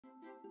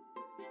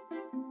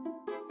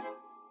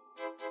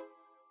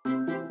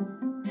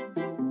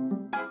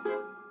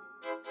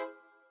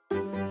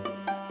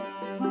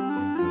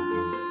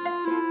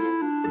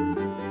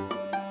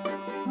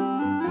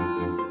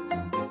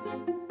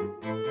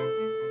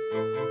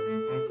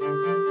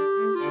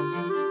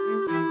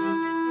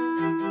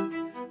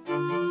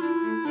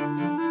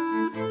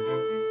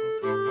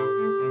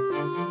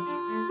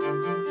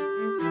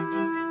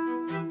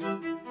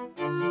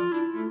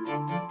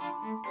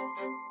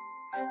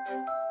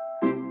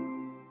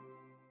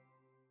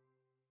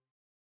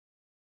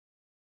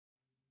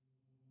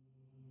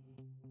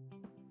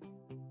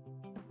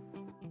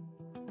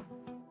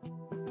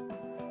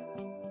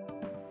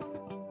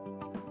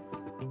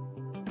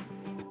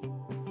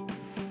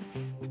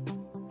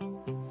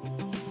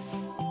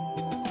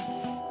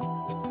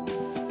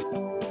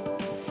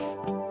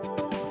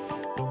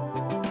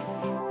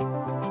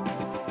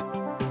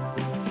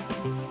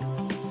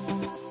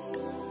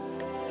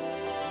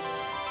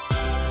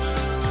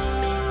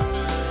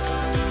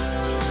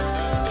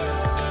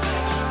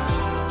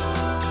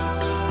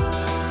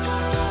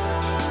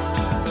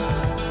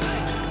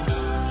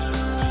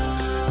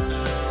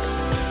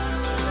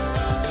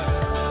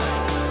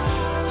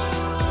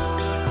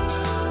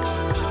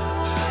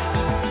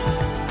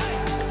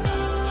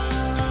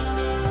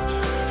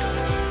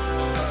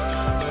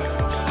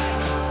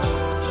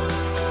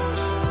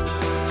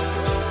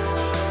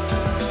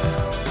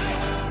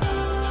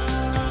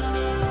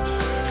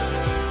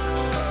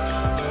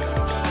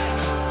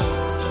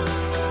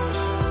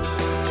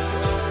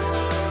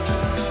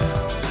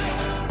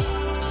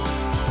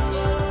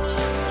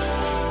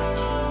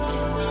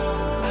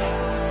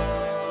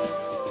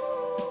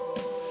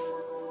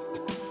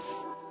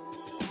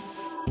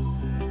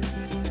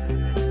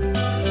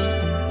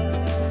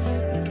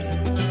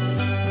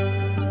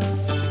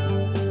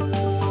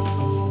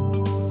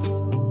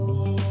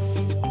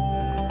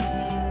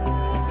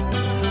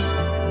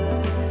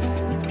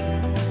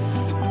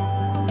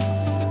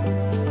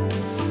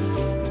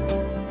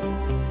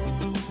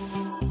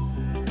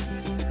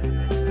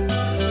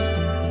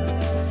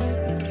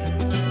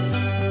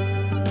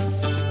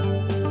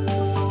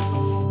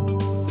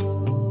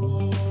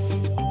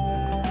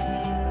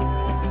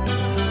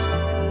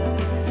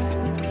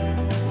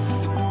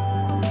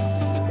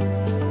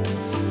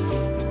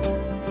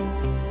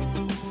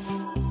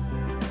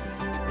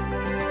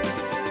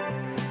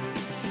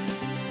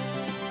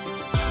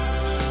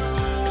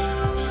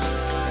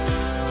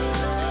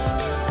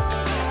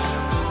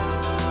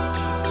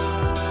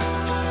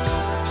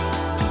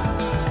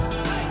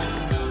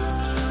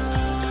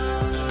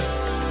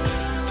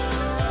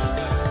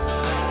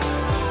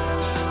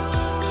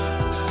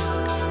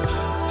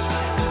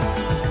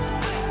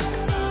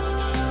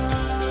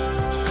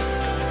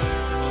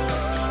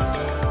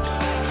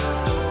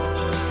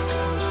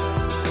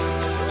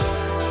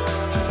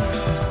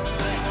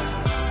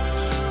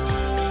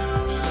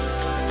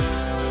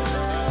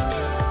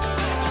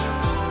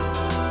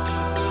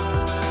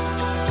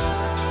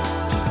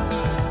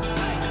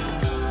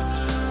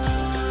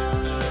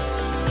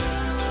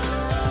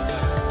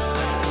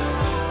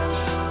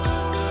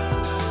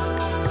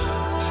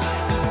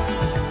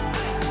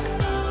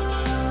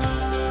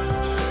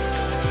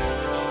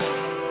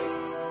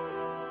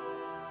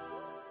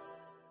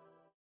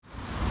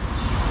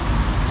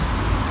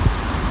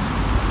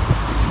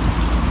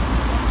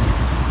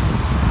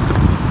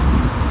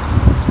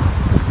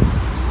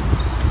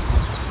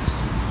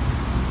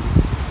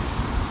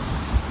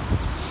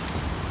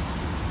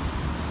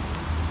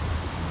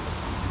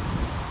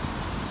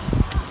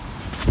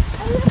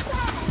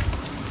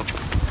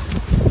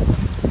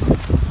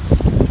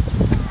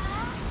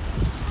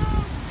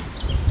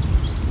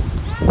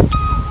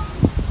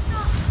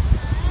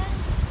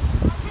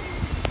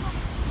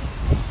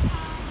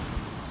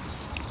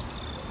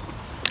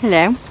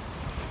Hello.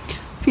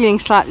 Feeling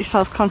slightly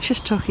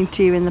self-conscious talking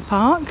to you in the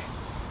park.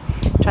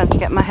 Trying to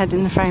get my head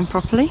in the frame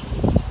properly.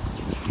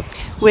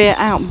 We're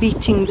out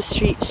beating the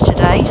streets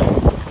today,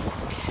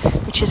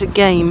 which is a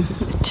game.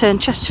 It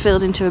turned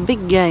Chesterfield into a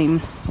big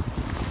game.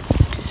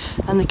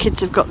 And the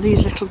kids have got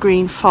these little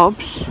green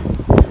fobs,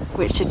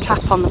 which they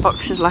tap on the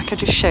boxes like I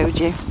just showed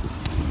you.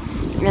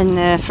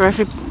 And for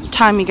every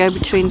time you go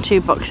between two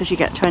boxes you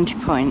get 20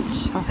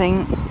 points, I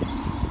think.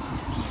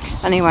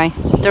 Anyway,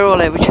 they're all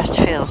over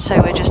Chesterfield,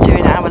 so we're just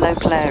doing our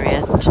local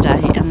area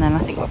today, and then I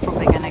think we're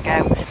probably going to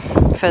go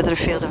further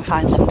afield and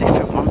find some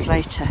different ones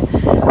later.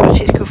 But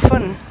it's good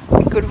fun,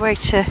 a good way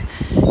to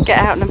get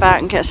out and about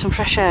and get some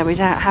fresh air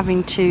without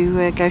having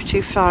to go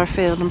too far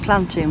afield and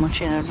plan too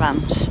much in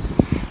advance.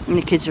 And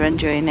the kids are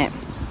enjoying it.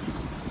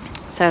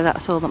 So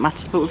that's all that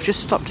matters. But we've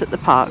just stopped at the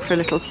park for a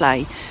little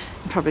play.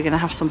 I'm probably going to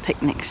have some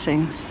picnics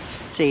soon.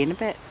 See you in a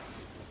bit.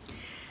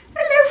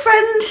 Hello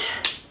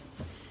friends!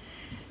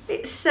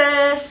 It's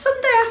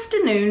Sunday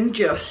afternoon,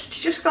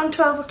 just gone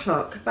 12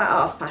 o'clock,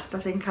 about past I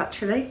think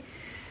actually.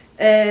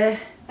 And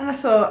I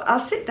thought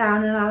I'll sit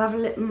down and I'll have a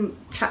little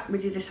chat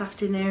with you this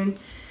afternoon.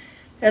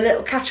 A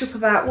little catch up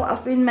about what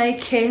I've been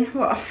making,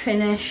 what I've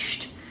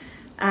finished,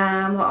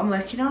 and what I'm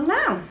working on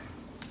now.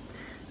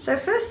 So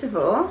first of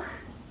all,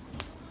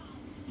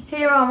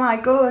 here are my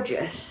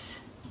gorgeous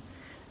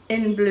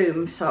In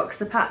Bloom socks.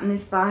 The pattern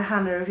is by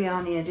Hannah of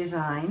Yarnia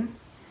Design.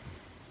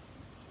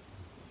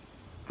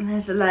 And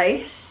there's a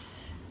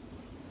lace,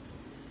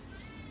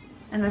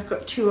 and I've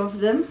got two of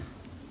them,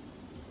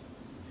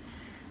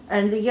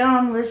 and the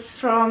yarn was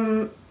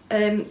from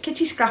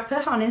Kitty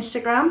Scrapper on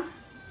Instagram,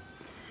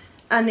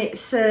 and it's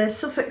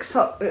Suffolk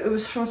sock. It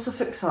was from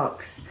Suffolk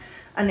Socks,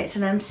 and it's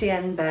an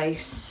MCN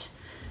base,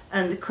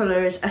 and the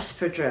colour is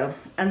Espadrille,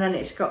 and then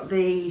it's got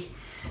the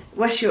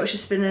West Yorkshire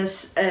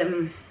Spinners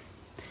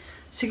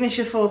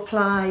signature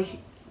 4-ply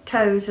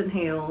toes and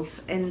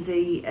heels in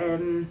the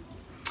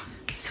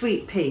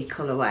Sweet Pea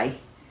colourway,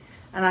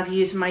 and I've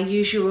used my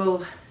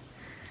usual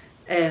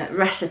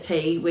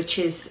recipe, which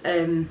is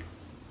a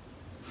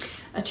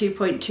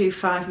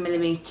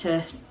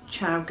 2.25mm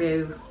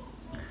Chowgoo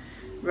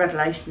red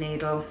lace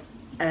needle,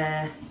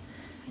 and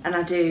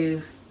I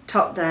do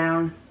top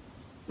down.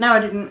 No, I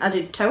didn't. I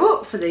did toe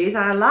up for these.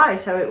 I lie,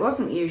 so it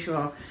wasn't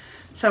usual.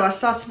 So I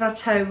started my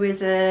toe with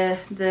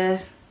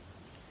the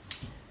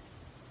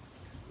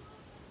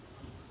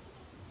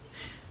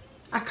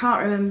I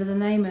can't remember the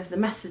name of the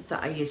method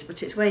that I use,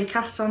 but it's where you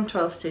cast on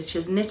 12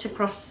 stitches, knit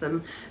across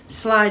them,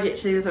 slide it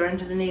to the other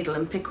end of the needle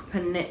and pick up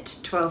and knit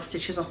 12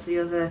 stitches off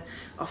the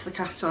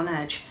cast on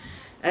edge.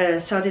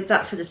 So I did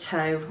that for the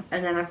toe,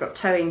 and then I've got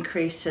toe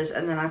increases,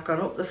 and then I've gone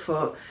up the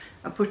foot.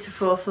 I put a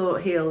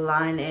forethought heel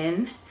line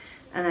in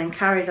and then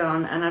carried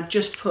on, and I've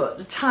just put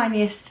the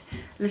tiniest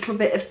little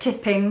bit of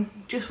tipping,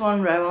 just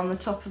one row on the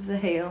top of the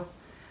heel,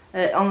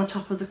 on the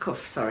top of the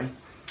cuff, sorry.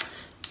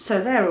 So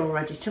they're all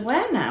ready to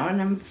wear now,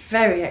 and I'm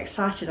very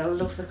excited. I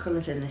love the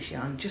colours in this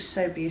yarn, just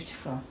so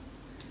beautiful.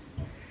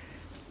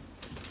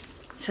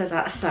 So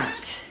that's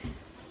that.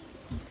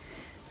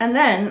 And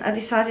then I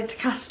decided to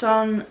cast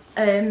on,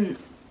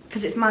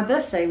 because it's my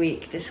birthday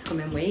week this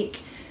coming week.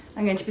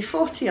 I'm going to be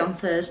 40 on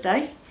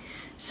Thursday.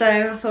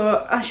 So I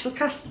thought I shall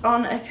cast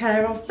on a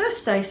pair of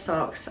birthday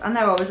socks. I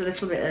know I was a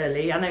little bit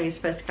early. I know you're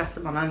supposed to cast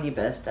them on your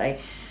birthday,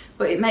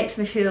 but it makes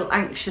me feel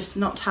anxious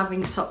not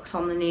having socks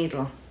on the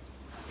needle.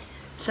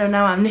 So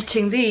now I'm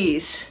knitting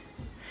these.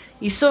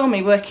 You saw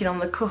me working on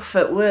the cuff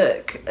at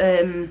work.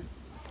 I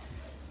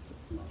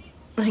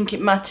think it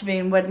might have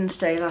been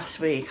Wednesday last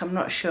week, I'm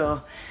not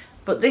sure.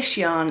 But this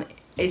yarn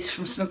is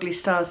from Snuggly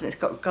Stars, and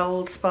it's got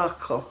gold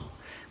sparkle,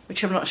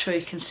 which I'm not sure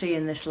you can see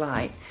in this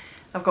light.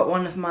 I've got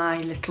one of my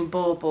little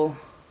bauble,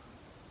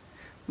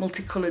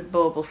 multicoloured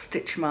bauble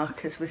stitch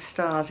markers with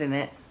stars in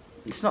it.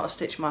 It's not a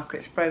stitch marker,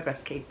 it's a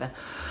progress keeper.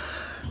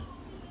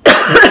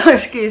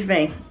 Excuse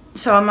me.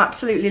 So I'm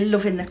absolutely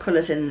loving the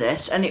colours in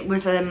this, and it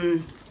was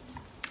a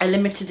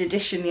limited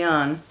edition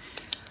yarn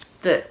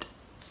that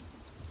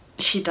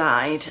she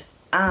dyed,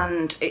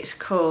 and it's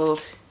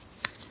called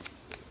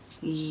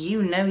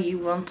You Know You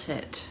Want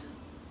It,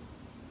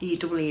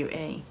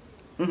 EWE.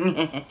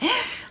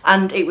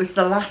 And it was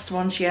the last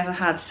one she ever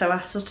had, so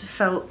I sort of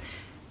felt,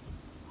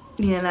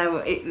 you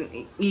know,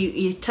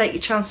 you take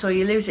your chance or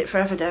you lose it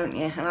forever, don't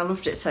you? And I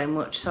loved it so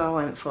much, so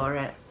I went for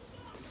it.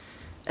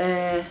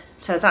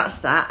 So that's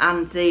that,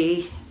 and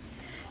the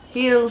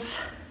heels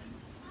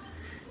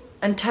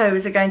and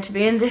toes are going to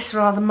be in this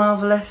rather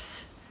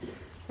marvellous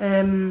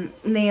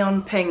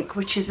neon pink,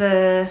 which is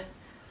a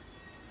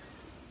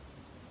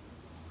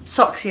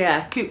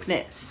Soxier, Coupe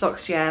Knits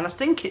Soxier, and I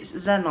think it's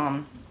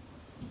Xenon.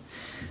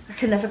 I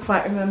can never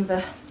quite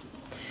remember.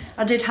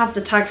 I did have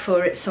the tag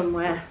for it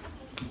somewhere.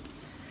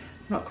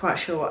 Not quite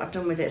sure what I've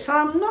done with it, so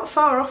I'm not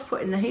far off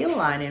putting the heel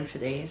line in for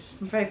these.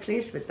 I'm very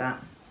pleased with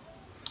that.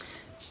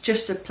 It's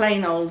just a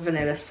plain old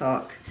vanilla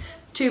sock,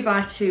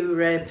 2x2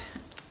 rib,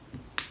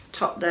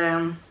 top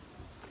down,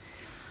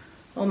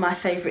 all my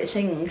favourite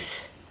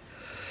things.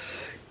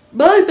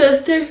 My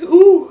birthday,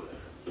 ooh,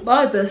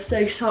 my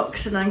birthday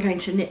socks, and I'm going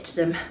to knit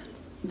them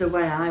the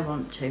way I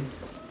want to.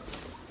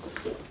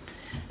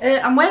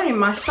 I'm wearing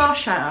my Star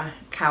Shower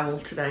cowl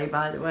today,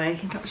 by the way.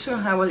 I'm not sure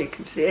how well you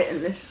can see it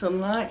in this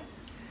sunlight.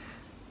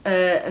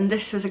 And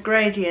this was a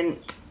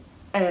gradient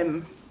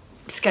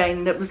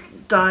skein that was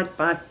dyed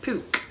by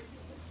Pook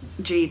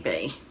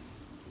GB.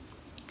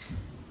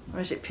 Or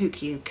is it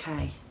Pook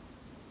UK?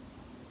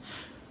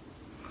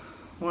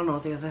 One or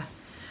the other.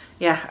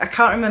 Yeah, I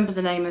can't remember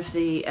the name of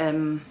the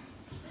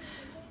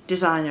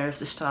designer of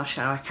the Star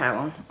Shower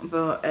cowl,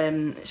 but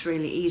it's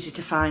really easy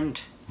to find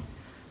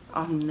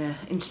on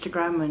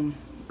Instagram and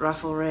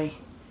Ravelry,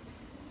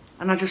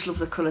 and I just love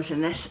the colours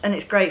in this, and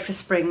it's great for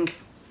spring.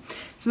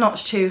 It's not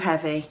too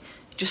heavy,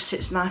 it just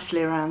sits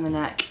nicely around the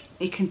neck.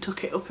 You can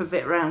tuck it up a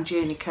bit round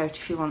your coat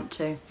if you want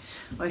to,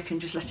 or you can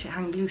just let it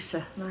hang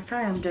looser like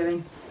I am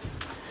doing.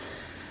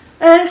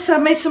 So I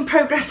made some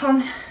progress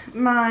on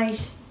my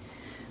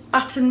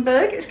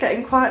Battenberg. It's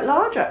getting quite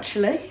large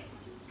actually.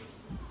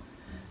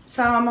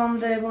 So I'm on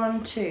the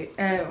 1, 2,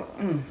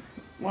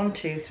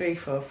 3,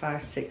 4,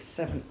 5, 6,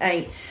 7,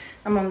 8.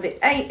 I'm on the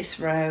 8th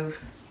row,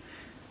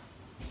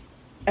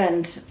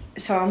 and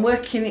so I'm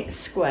working it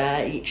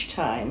square each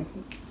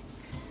time.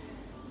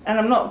 And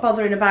I'm not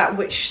bothering about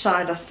which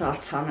side I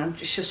start on.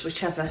 It's just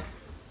whichever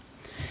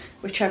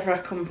I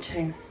come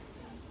to.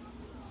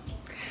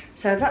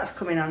 So that's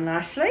coming on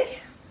nicely.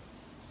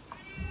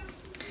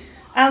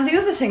 And the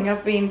other thing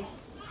I've been,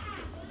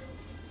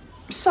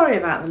 sorry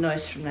about the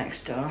noise from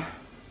next door.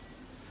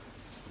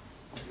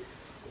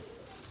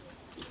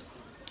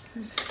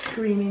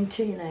 Screaming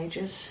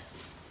teenagers.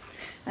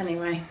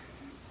 Anyway,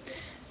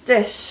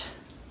 this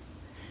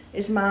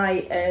is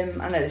my,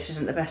 I know this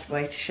isn't the best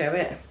way to show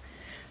it,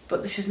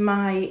 but this is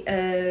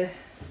my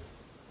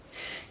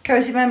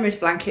Cozy Memories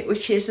blanket,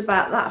 which is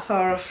about that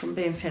far off from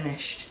being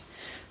finished.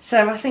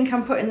 So I think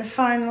I'm putting the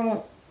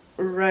final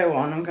row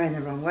on. I'm going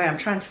the wrong way. I'm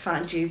trying to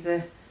find you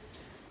the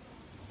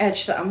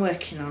edge that I'm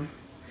working on.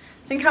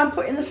 I think I'm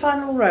putting the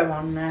final row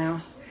on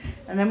now,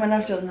 and then when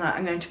I've done that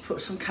I'm going to put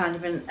some kind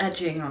of an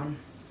edging on.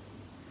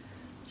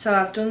 So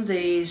I've done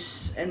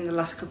these in the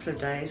last couple of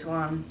days.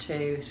 1,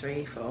 2,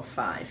 3, 4,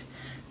 5.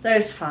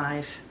 Those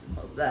 5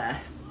 up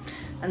there,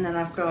 and then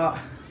I've got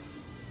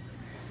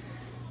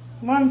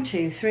 1,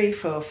 2, 3,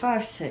 4,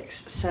 5,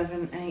 6,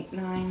 7, 8,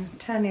 9,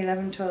 10,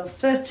 11, 12,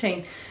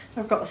 13.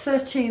 I've got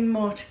 13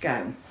 more to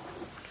go.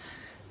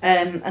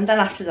 And then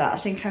after that I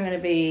think I'm going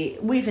to be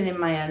weaving in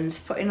my ends,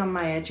 putting on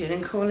my edging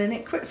and calling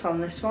it quits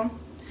on this one.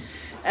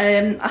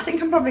 I think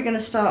I'm probably going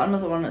to start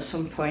another one at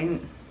some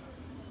point.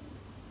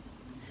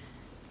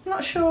 I'm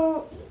not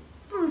sure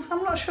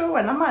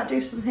when. I might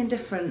do something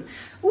different.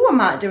 Oh, I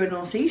might do a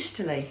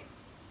northeasterly.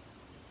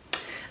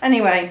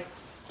 Anyway,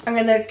 I'm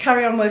going to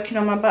carry on working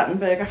on my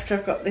Battenberg after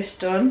I've got this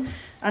done,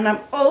 and I'm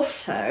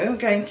also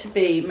going to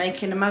be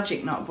making a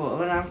magic knot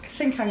ball, and I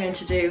think I'm going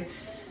to do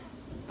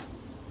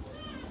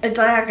a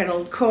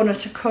diagonal corner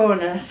to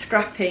corner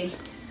scrappy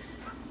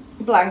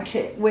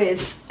blanket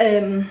with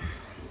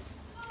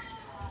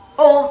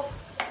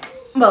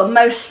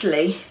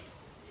mostly,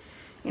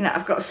 you know,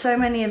 I've got so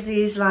many of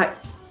these like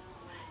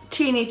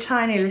teeny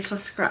tiny little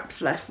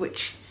scraps left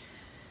which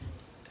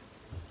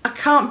I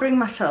can't bring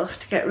myself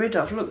to get rid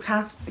of. Look,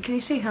 how can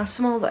you see how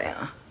small they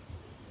are?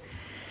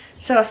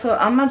 So I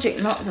thought I'll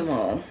magic knot them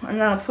all, and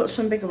then I'll put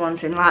some bigger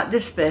ones in, like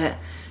this bit.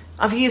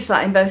 I've used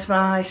that in both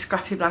my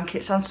scrappy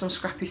blankets and some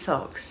scrappy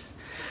socks.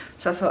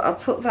 So I thought I'll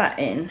put that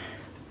in.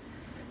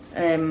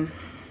 And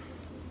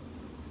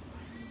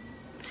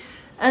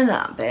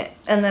that bit.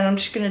 And then I'm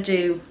just going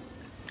to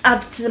add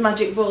to the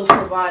magic ball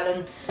for a while,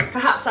 and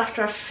perhaps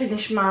after I've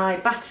finished my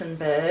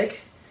Battenberg,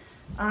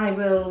 I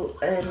will,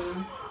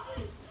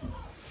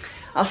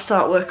 I'll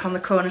start work on the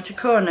corner to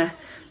corner.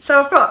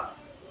 So I've got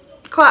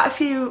quite a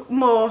few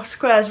more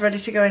squares ready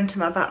to go into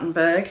my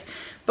Battenberg,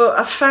 but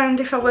I've found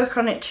if I work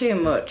on it too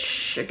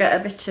much I get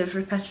a bit of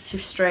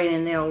repetitive strain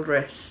in the old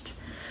wrist,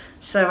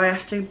 so I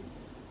have to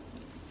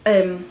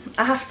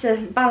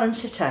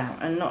balance it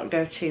out and not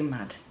go too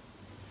mad,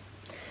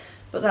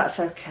 but that's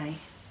okay.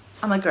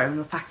 I'm a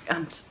grown-up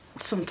and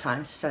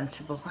sometimes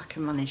sensible. I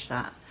can manage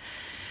that.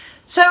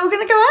 So we're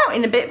going to go out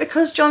in a bit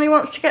because Johnny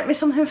wants to get me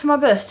something for my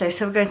birthday,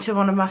 so we're going to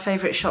one of my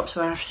favourite shops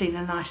where I've seen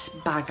a nice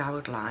bag I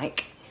would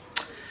like.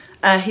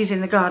 He's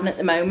in the garden at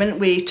the moment.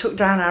 We took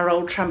down our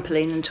old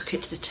trampoline and took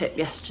it to the tip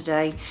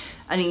yesterday,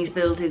 and he's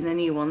building the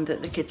new one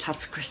that the kids had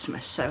for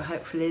Christmas, so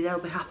hopefully they'll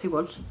be happy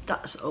once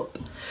that's up.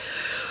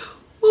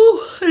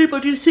 Oh,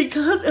 anybody think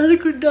I hadn't had a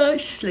good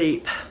night's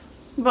sleep?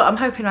 But I'm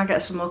hoping I'll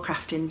get some more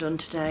crafting done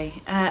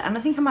today, and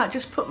I think I might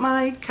just put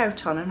my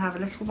coat on and have a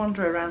little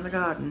wander around the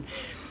garden,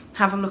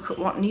 have a look at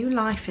what new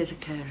life is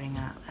occurring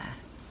out there.